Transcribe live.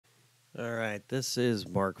All right, this is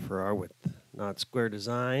Mark Farrar with Not Square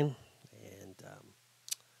Design, and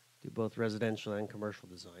do both residential and commercial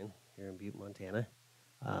design here in Butte, Montana.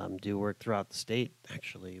 Do work throughout the state,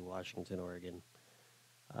 actually Washington, Oregon.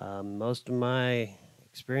 Most of my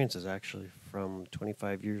experience is actually from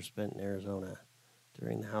 25 years spent in Arizona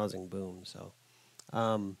during the housing boom. So,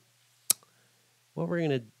 um, what we're going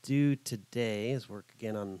to do today is work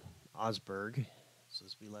again on Osberg. So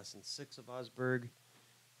this will be lesson 6 of Osberg.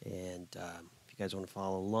 And if you guys want to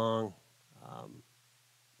follow along, um,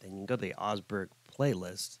 then you can go to the Osberg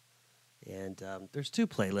playlist. And there's 2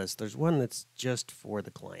 playlists. There's one that's just for the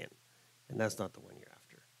client, and that's not the one you're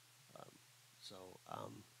after. So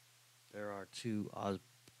there are 2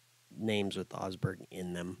 names with Osberg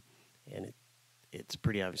in them, and it's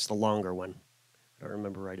pretty obvious. The longer one, I don't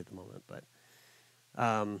remember right at the moment, but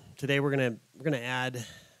today we're gonna add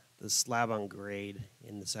the Slab-on-Grade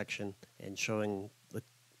in the section and showing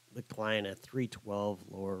the client a 312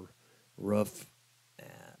 lower roof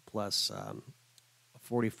plus a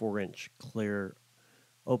 44-inch clear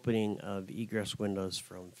opening of egress windows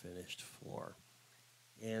from finished floor.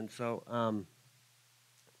 And so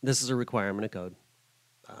this is a requirement of code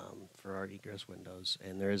for our egress windows,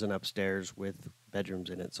 and there is an upstairs with bedrooms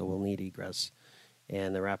in it, so we'll need egress.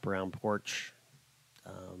 And the wraparound porch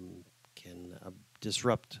can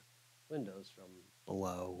disrupt windows from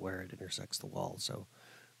below where it intersects the wall. So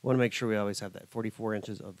we want to make sure we always have that 44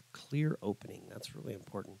 inches of clear opening. That's really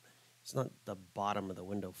important. It's not the bottom of the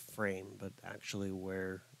window frame, but actually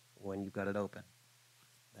where, when you've got it open,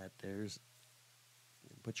 that there's,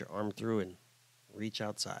 you put your arm through and reach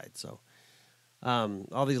outside. So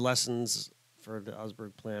all these lessons for the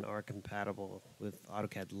Osberg plan are compatible with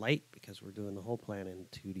AutoCAD LT because we're doing the whole plan in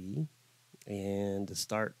 2D. And to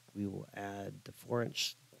start, we will add the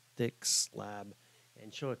 4-inch thick slab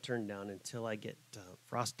and show it turned down until I get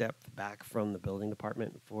frost depth back from the building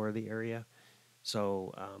department for the area.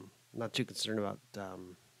 So I'm not too concerned about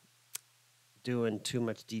doing too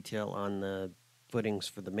much detail on the footings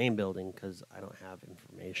for the main building because I don't have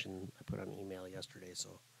information. I put on email yesterday,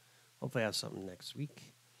 so hopefully I have something next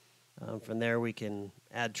week. From there, we can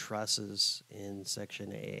add trusses in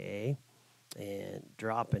section AA and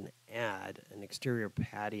drop and add an exterior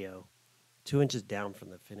patio 2 inches down from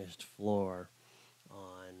the finished floor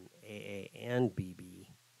on AA and BB.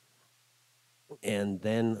 And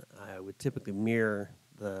then I would typically mirror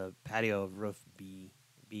the patio of roof B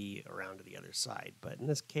around to the other side. But in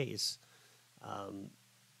this case,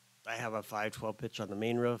 I have a 512 pitch on the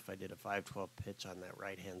main roof. I did a 512 pitch on that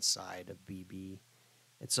right-hand side of BB.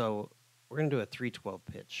 And so we're going to do a 312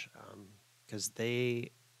 pitch because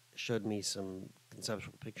they showed me some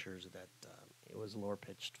conceptual pictures that it was lower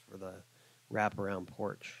pitched for the wraparound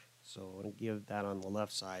porch. So I'm going to give that on the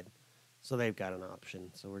left side. So they've got an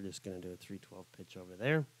option. So we're just going to do a 312 pitch over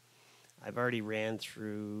there. I've already ran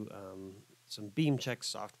through some BeamChek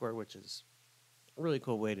software, which is a really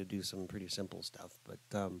cool way to do some pretty simple stuff. But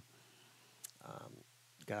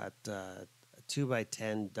got a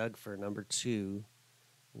 2x10 dug for number 2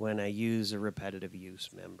 when I use a repetitive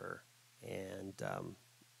use member. And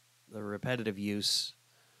the repetitive use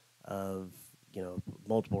of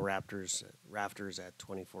multiple rafters at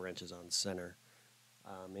 24 inches on center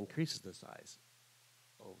increases the size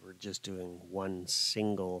over just doing one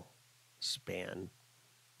single span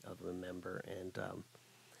of a member. And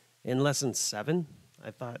in lesson 7,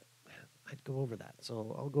 I thought I'd go over that.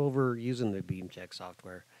 So I'll go over using the BeamChek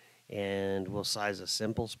software, and we'll size a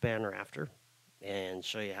simple span rafter and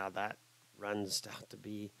show you how that runs out to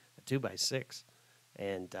be a 2x6.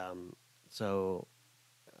 And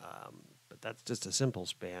but that's just a simple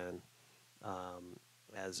span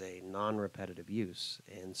as a non-repetitive use.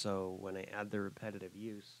 And so when I add the repetitive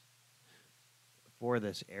use for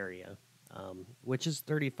this area, which is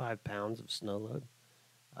 35 pounds of snow load,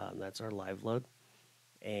 that's our live load.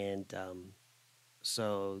 And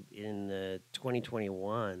so in the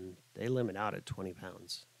 2021, they limit out at 20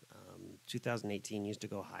 pounds. 2018 used to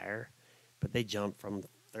go higher, but they jumped from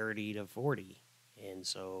 30 to 40. And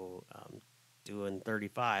so doing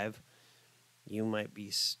 35, you might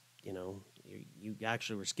be, you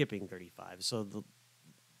actually were skipping 35. So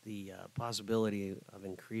the possibility of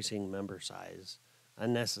increasing member size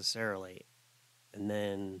unnecessarily and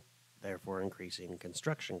then therefore increasing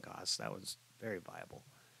construction costs, that was very viable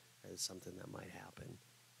as something that might happen.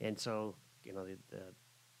 And so,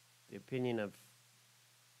 the opinion of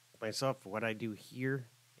myself, what I do here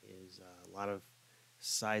is a lot of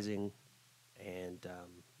sizing and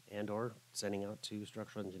or sending out to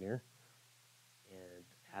structural engineer and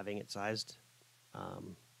having it sized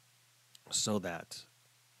so that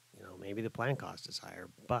maybe the plan cost is higher,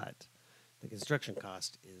 but the construction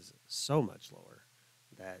cost is so much lower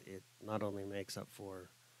that it not only makes up for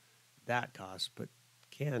that cost, but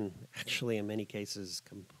can actually, in many cases,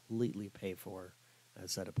 completely pay for a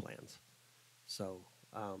set of plans. So,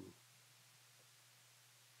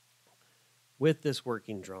 with this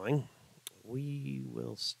working drawing, we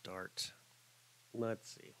will start. Let's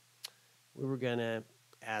see. We were going to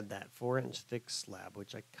add that 4-inch thick slab,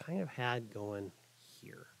 which I kind of had going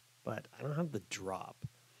here, but I don't have the drop.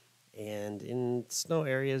 And in snow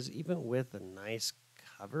areas, even with a nice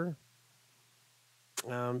cover,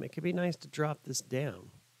 it could be nice to drop this down.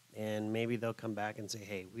 And maybe they'll come back and say,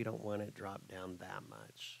 hey, we don't want it dropped down that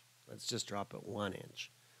much. Let's just drop it 1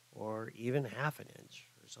 inch or even half an inch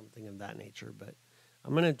or something of that nature. But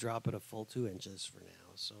I'm going to drop it a full 2 inches for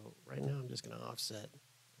now. So right now I'm just going to offset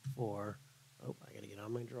 4. Oh, I got to get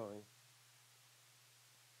on my drawing.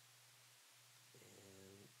 And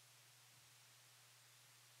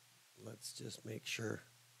let's just make sure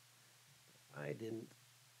I didn't.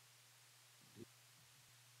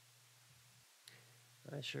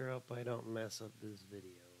 I sure hope I don't mess up this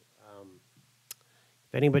video.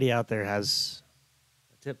 If anybody out there has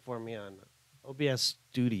a tip for me on OBS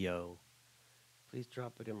Studio, please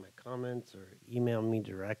drop it in my comments or email me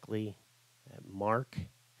directly at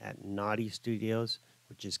mark@Naughty Studios,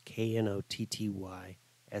 which is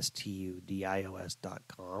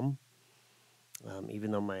KNOTTYSTUDIOS.com.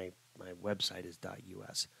 Even though my website is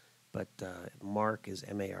 .us, but Mark is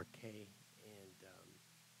MARK.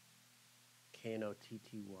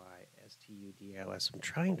 KNOTTYSTUDIOS. I'm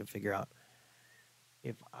trying to figure out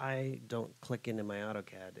if I don't click into my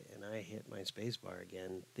AutoCAD and I hit my spacebar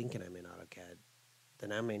again, thinking I'm in AutoCAD,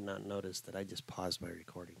 then I may not notice that I just paused my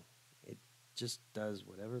recording. It just does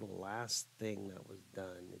whatever the last thing that was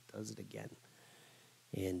done, it does it again.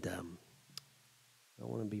 And I don't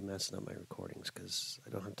want to be messing up my recordings because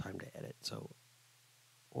I don't have time to edit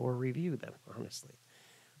or review them, honestly.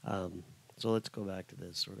 So let's go back to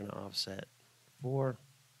this. We're going to offset 4,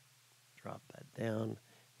 drop that down.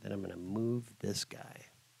 Then I'm going to move this guy.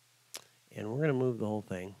 And we're going to move the whole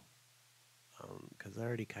thing because I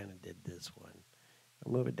already kind of did this one.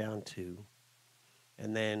 I'll move it down 2.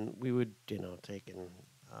 And then we would, take and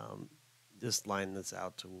just line this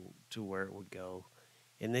out to where it would go.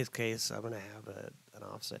 In this case, I'm going to have an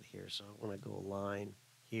offset here. So I'm going to go line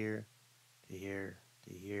here to here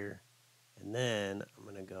to here. And then I'm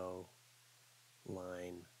going to go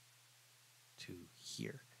line to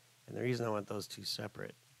here. And the reason I want those two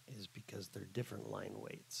separate is because they're different line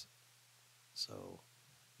weights. So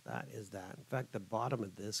that is that. In fact, the bottom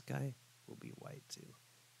of this guy will be white too.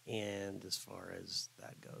 And as far as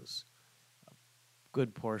that goes, a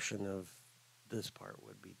good portion of this part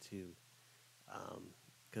would be too.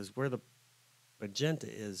 Because where the magenta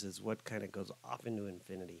is what kind of goes off into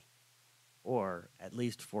infinity, or at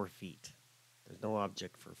least 4 feet. There's no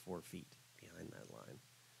object for 4 feet behind that line.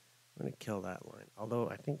 I'm going to kill that line. Although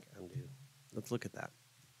I think undo. Let's look at that.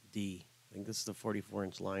 D. I think this is the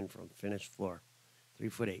 44-inch line from finished floor.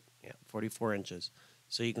 3'8". Yeah, 44 inches.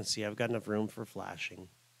 So you can see I've got enough room for flashing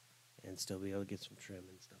and still be able to get some trim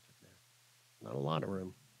and stuff in there. Not a lot of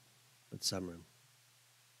room, but some room.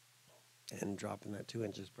 And dropping that 2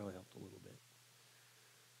 inches probably helped a little bit.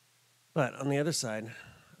 But on the other side, we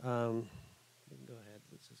can go ahead.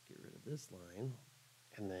 Let's just get rid of this line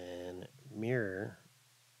and then mirror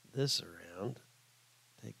this around.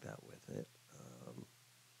 Take that with it.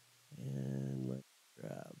 And let's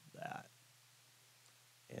grab that.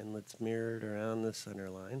 And let's mirror it around the center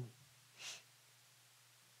line.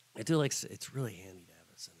 I do like, it's really handy to have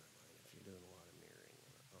a center line if you're doing a lot of mirroring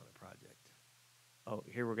on a project. Oh,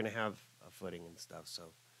 here we're going to have a footing and stuff,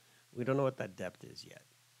 so we don't know what that depth is yet.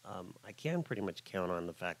 I can pretty much count on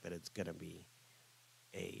the fact that it's going to be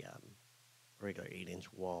a regular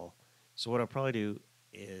 8-inch wall. So what I'll probably do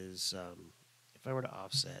is if I were to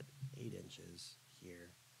offset 8 inches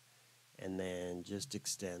here and then just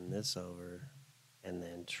extend this over and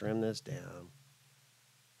then trim this down,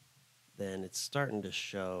 then it's starting to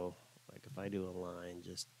show, like if I do a line,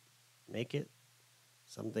 just make it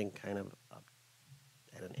something kind of up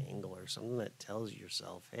at an angle or something that tells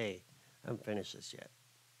yourself, hey, I haven't finished this yet.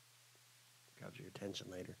 Grabs your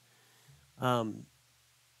attention later.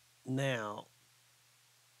 Now,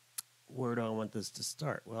 where do I want this to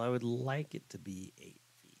start? Well, I would like it to be 8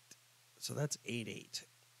 feet. So that's 8'8".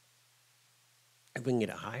 If we can get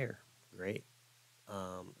it higher, great.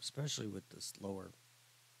 Especially with this lower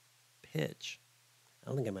pitch. I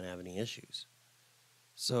don't think I'm going to have any issues.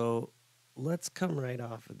 So let's come right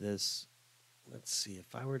off of this. Let's see,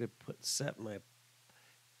 if I were to set my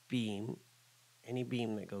beam any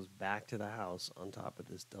beam that goes back to the house on top of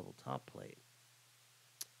this double top plate,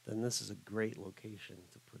 then this is a great location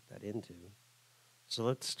to put that into. So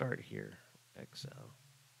let's start here, XL,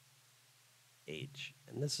 H,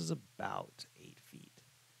 and this is about 8 feet.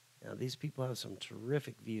 Now these people have some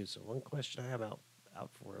terrific views, so one question I have out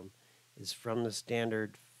for them is from the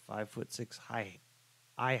standard 5'6"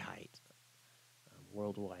 eye height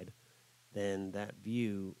worldwide, then that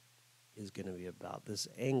view is going to be about this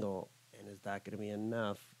angle, and is that going to be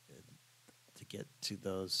enough to get to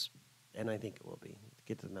those? And I think it will be, to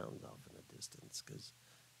get to the mountains off in the distance, because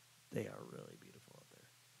they are really beautiful out there.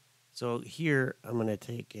 So here I'm going to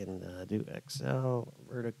take and do XL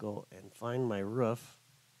vertical and find my roof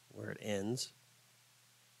where it ends.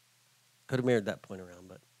 Could have mirrored that point around,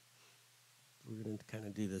 but we're going to kind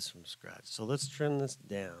of do this from scratch. So let's trim this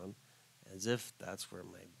down as if that's where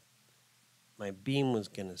my beam was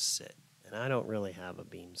going to sit. And I don't really have a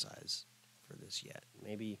beam size for this yet.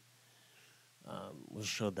 Maybe we'll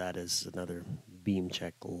show that as another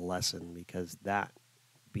BeamChek lesson, because that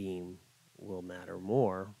beam will matter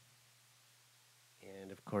more.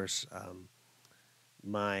 And of course,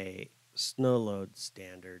 my snow load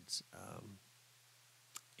standards,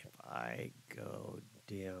 if I go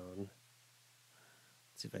down,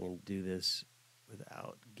 let's see if I can do this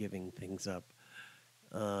without giving things up.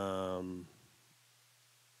 I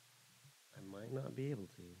might not be able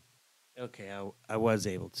to. Okay, I was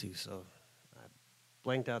able to, so I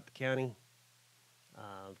blanked out the county.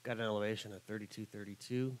 I've got an elevation of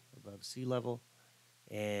 3232 above sea level.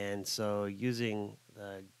 And so using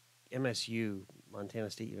the MSU, Montana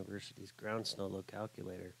State University's ground snow load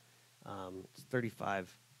calculator, it's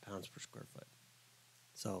 35 pounds per square foot.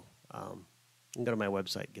 So you can go to my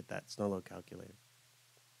website, get that snow load calculator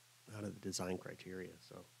out of the design criteria.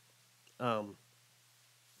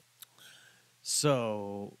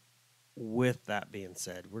 So with that being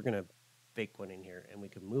said, we're going to fake one in here, and we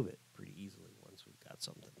can move it pretty easily once we've got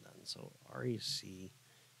something done. So REC,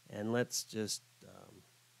 and let's just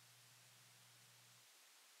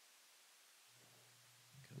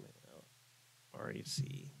coming out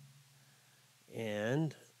REC,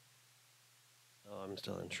 and I'm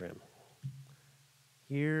still in trim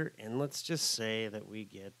here, and let's just say that we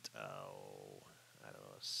get I don't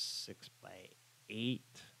know, 6x8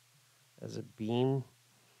 as a beam,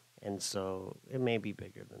 and so it may be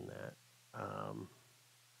bigger than that.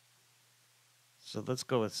 So let's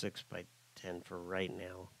go with 6x10 for right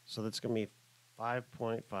now. So that's going to be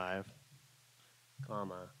 5.5,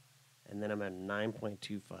 comma, and then I'm at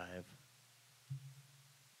 9.25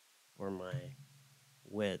 for my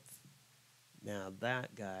width. Now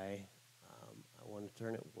that guy, I want to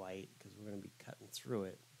turn it white because we're going to be cutting through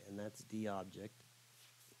it, and that's D object.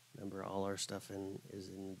 Remember, all our stuff is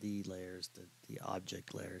in D layers, the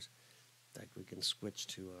object layers. In fact, we can switch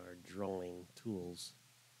to our drawing tools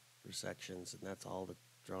for sections, and that's all the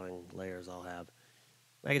drawing layers I'll have.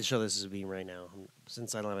 I can show this as a beam right now.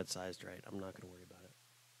 Since I don't have it sized right, I'm not going to worry about it.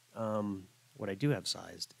 What I do have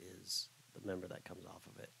sized is the member that comes off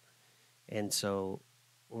of it. And so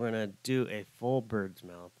we're going to do a full bird's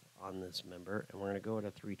mouth on this member, and we're going to go at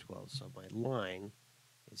a 3/12. So my line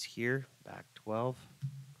is here, back 12,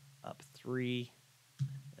 up 3,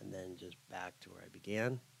 and then just back to where I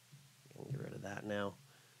began. I'm going to get rid of that now,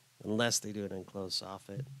 unless they do an enclosed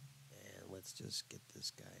soffit. And let's just get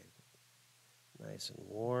this guy nice and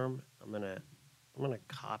warm. I'm gonna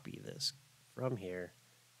copy this from here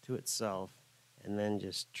to itself, and then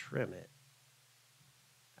just trim it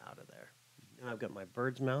out of there. Now I've got my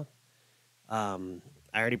bird's mouth. I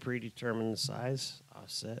already predetermined the size.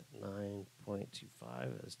 Offset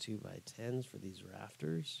 9.25 as 2x10s for these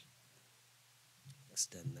rafters.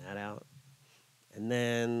 Extend that out. And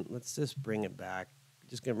then let's just bring it back.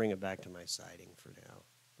 Just going to bring it back to my siding for now,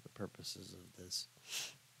 for the purposes of this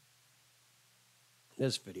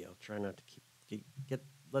video. Try not to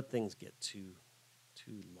let things get too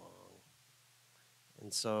long.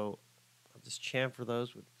 And so I'll just chamfer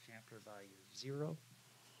those with chamfer value 0.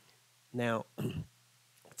 Now,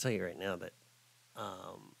 I'll tell you right now that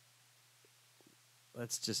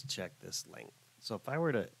let's just check this length. So if I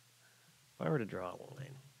were to draw a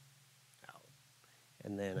line out,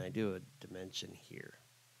 and then I do a dimension here,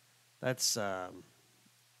 that's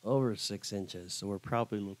over 6 inches. So we're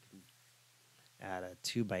probably looking at a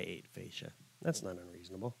 2x8 fascia. That's not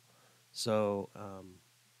unreasonable. So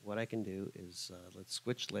what I can do is let's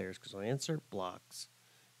switch layers, because when I insert blocks,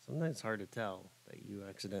 sometimes it's hard to tell that you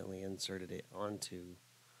accidentally inserted it onto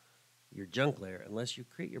your junk layer unless you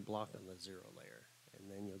create your block on the 0 layer, and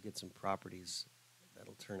then you'll get some properties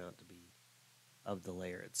that'll turn out to be of the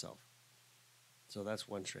layer itself. So that's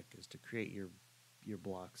one trick, is to create your your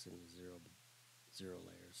blocks into zero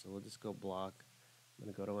layers. So we'll just go block. I'm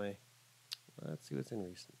going to go to my, let's see what's in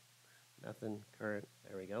recent. Nothing, current,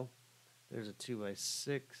 there we go. There's a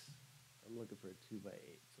 2x6. I'm looking for a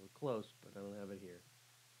 2x8. So we're close, but I don't have it here.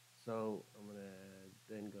 So I'm going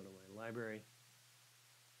to then go to my library,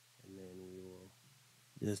 and then we will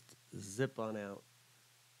just zip on out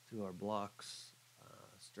to our blocks,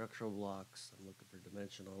 structural blocks. I'm looking for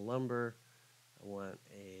dimensional lumber. I want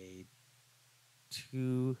a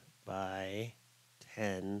 2 by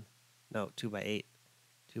 10, no, 2 by 8,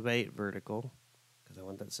 2 by 8 vertical, because I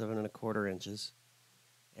want that 7 1/4 inches.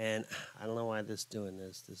 And I don't know why this is doing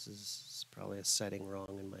this. This is probably a setting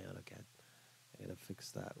wrong in my AutoCAD. I gotta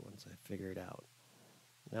fix that once I figure it out.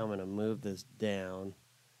 Now I'm gonna move this down,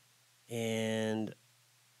 and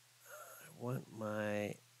I want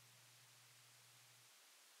my,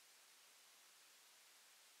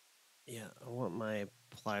 I want my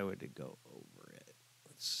plywood to go over it.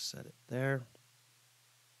 Let's set it there.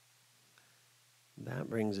 That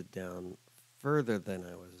brings it down further than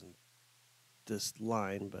I was in this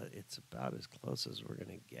line, but it's about as close as we're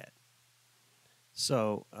going to get.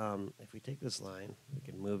 So if we take this line, we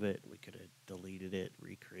can move it. We could have deleted it,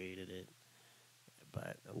 recreated it,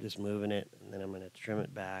 but I'm just moving it, and then I'm going to trim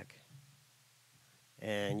it back.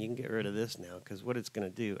 And you can get rid of this now, because what it's going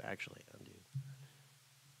to do, actually, undo,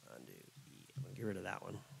 I'm going to get rid of that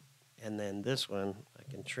one. And then this one, I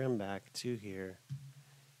can trim back to here,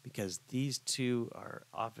 because these two are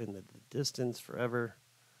off in the distance forever.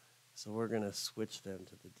 So we're going to switch them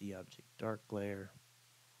to the D-object dark layer.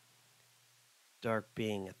 Dark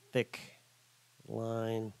being a thick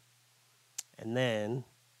line. And then,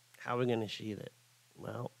 how are we going to sheathe it?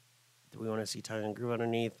 Well, do we want to see tongue and groove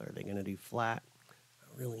underneath? Are they going to do flat? I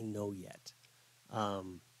don't really know yet.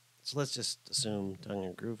 So let's just assume tongue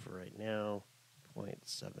and groove for right now.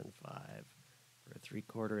 0.75 for a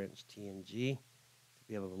 3/4 inch TNG. To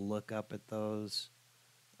be able to look up at those.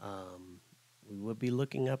 We would be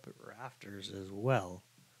looking up at rafters as well.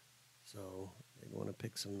 So they'd want to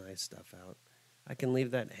pick some nice stuff out. I can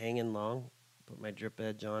leave that hanging long, put my drip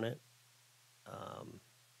edge on it.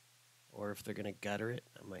 Or if they're going to gutter it,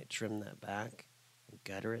 I might trim that back and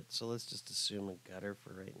gutter it. So let's just assume a gutter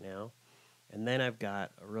for right now. And then I've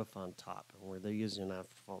got a roof on top, and where they're using an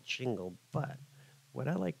asphalt shingle. But what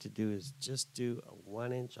I like to do is just do a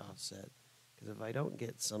 1-inch offset, because if I don't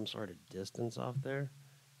get some sort of distance off there,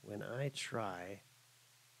 when I try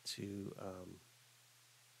to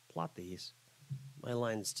plot these, my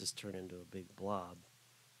lines just turn into a big blob.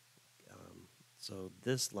 So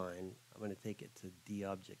this line, I'm going to take it to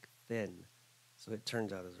D-object thin. So it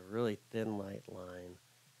turns out as a really thin, light line,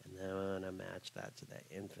 and then I'm going to match that to that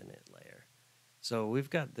infinite layer. So we've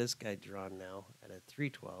got this guy drawn now at a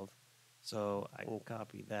 312. So I can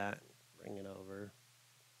copy that, bring it over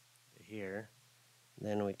to here.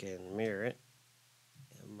 Then we can mirror it.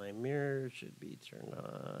 And my mirror should be turned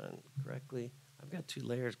on correctly. I've got 2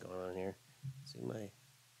 layers going on here. See my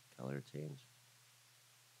color change?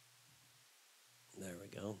 There we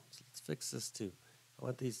go. So let's fix this too. I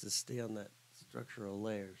want these to stay on that structural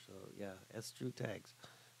layer. So yeah, S-true tags.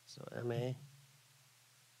 So MA.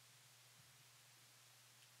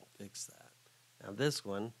 Fix that. Now this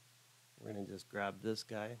one, we're going to just grab this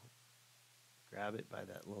guy, grab it by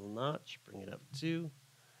that little notch, bring it up 2,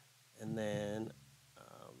 and then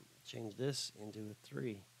change this into a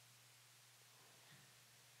 3.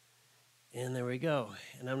 And there we go.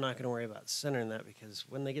 And I'm not going to worry about centering that, because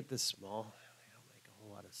when they get this small, they don't make a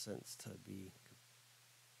whole lot of sense to be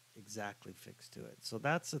exactly fixed to it. So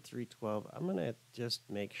that's a 312. I'm going to just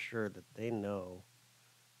make sure that they know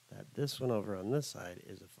that this one over on this side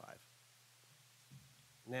is a 5.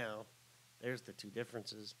 Now, there's the 2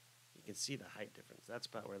 differences. You can see the height difference. That's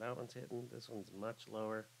about where that one's hitting. This one's much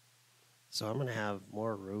lower. So I'm going to have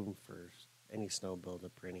more room for any snow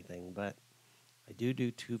buildup or anything. But I do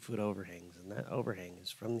 2-foot overhangs, and that overhang is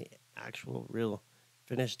from the actual real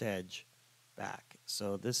finished edge back.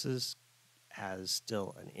 So this has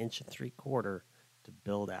still 1 3/4 inches to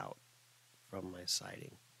build out from my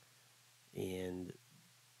siding. And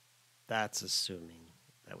that's assuming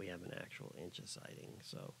that we have an actual inch of siding.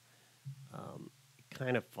 So it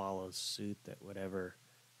kind of follows suit that whatever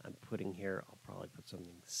I'm putting here, I'll probably put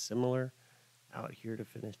something similar out here to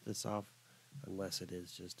finish this off, unless it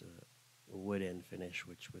is just a wood end finish,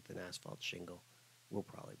 which with an asphalt shingle will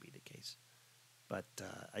probably be the case. But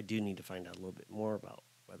I do need to find out a little bit more about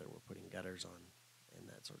whether we're putting gutters on and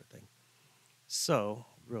that sort of thing. So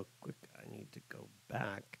real quick, I need to go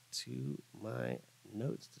back to my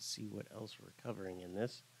notes to see what else we're covering in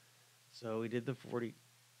this. So we did the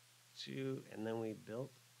 42, and then we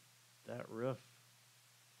built that roof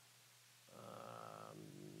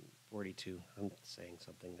 42. I'm saying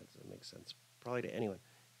something that doesn't make sense probably to anyone.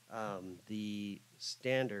 The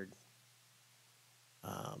standard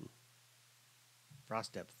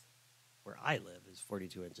frost depth where I live is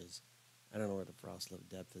 42 inches. I don't know where the frost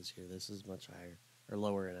depth is here. This is much higher or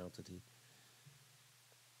lower in altitude.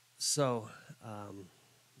 So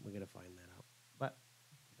we're going to find that out. But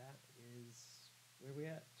that is where we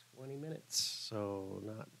at, 20 minutes. So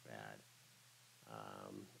not bad.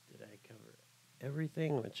 Did I cover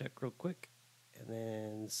everything? I'm going to check real quick and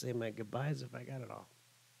then say my goodbyes if I got it all.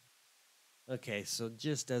 Okay, so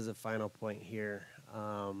just as a final point here,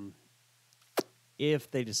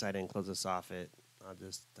 if they decide to enclose a soffit, I'll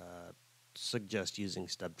just suggest using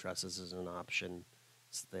stub trusses as an option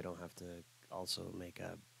so they don't have to also make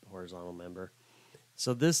a horizontal member.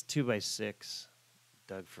 So this 2x6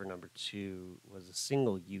 dug for number 2 was a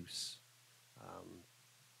single use.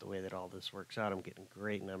 The way that all this works out, I'm getting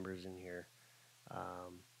great numbers in here.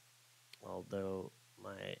 Although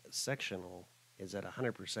my sectional is at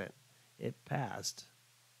 100%. It passed,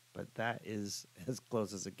 but that is as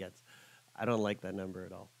close as it gets. I don't like that number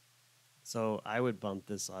at all. So I would bump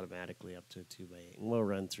this automatically up to a 2x8, and we'll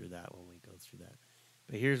run through that when we go through that.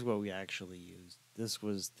 But here's what we actually used. This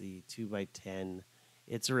was the 2x10.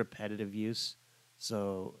 It's a repetitive use,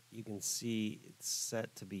 so you can see it's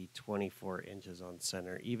set to be 24 inches on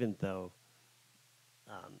center, even though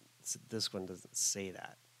this one doesn't say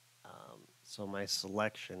that. So my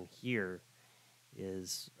selection here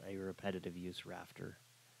is a repetitive use rafter.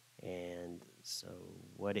 And so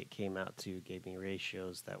what it came out to gave me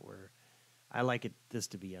ratios that were, I like this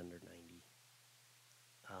to be under 90.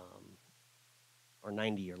 Or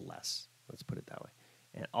 90 or less, let's put it that way.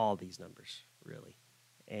 And all these numbers, really.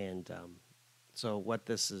 And so what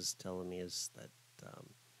this is telling me is that,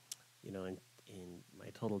 in my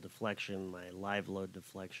total deflection, my live load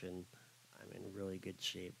deflection, I'm in really good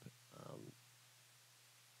shape.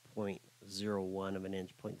 0.01 of an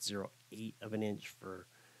inch, 0.08 of an inch for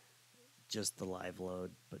just the live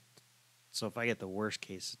load. But so if I get the worst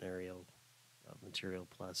case scenario of material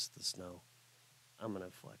plus the snow, I'm going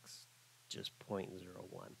to flex just 0.01.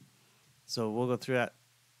 So we'll go through that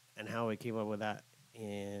and how we came up with that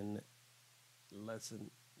in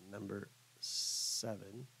lesson number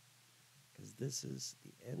 7, because this is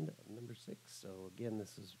the end of number 6. So again,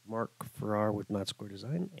 this is Mark Farrar with Not Square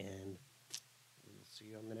Design, and we'll see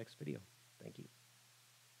you on the next video. Thank you.